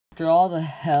after all the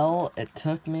hell it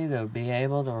took me to be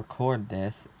able to record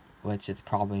this, which is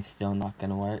probably still not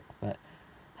gonna work, but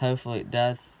hopefully it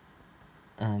does.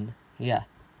 Yeah.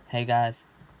 Hey guys,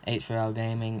 H4L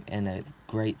Gaming and a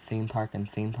great theme park and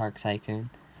theme park tycoon.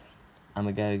 I'm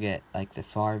gonna go get like the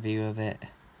far view of it.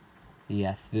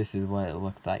 Yes, this is what it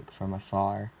looked like from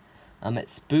afar. I'm at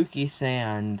Spooky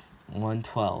Sands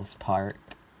 112's park.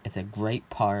 It's a great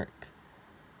park.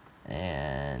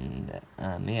 And,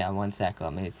 yeah, one sec,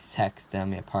 let me text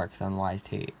them your parks on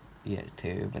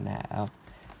YouTube now.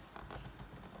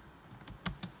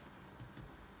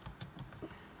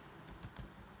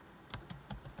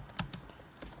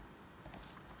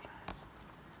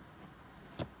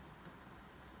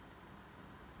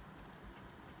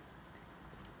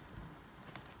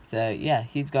 So, yeah,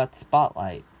 he's got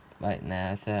Spotlight right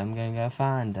now, so I'm gonna go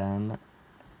find him.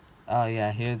 Oh,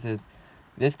 yeah, here's his...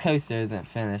 This coaster isn't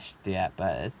finished yet,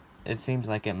 but it seems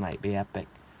like it might be epic.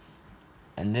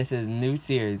 And this is a new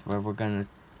series where we're gonna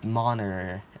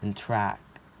monitor and track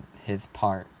his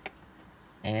park.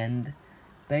 And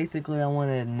basically I want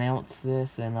to announce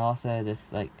this and also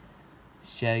just like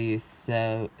show you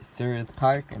through his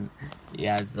park. And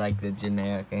yeah, it's like the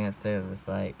generic answer. It's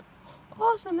like,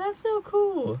 awesome, that's so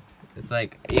cool. It's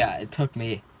like, yeah, it took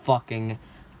me fucking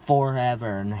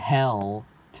forever and hell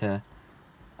to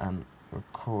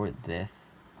record this.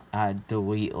 I had to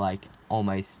delete like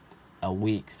almost a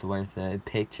week's worth of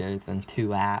pictures and 2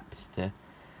 apps to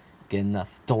get enough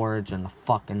storage on the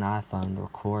fucking iPhone to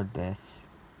record this.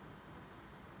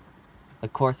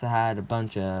 Of course I had a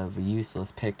bunch of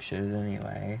useless pictures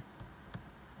anyway.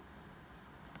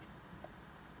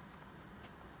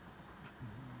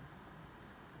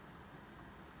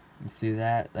 You see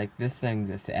that? Like, this thing's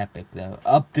just epic though.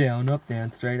 Up, down,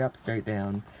 straight up, straight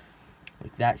down.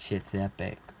 Like, that shit's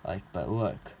epic. Like, but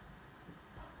look.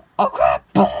 Oh crap!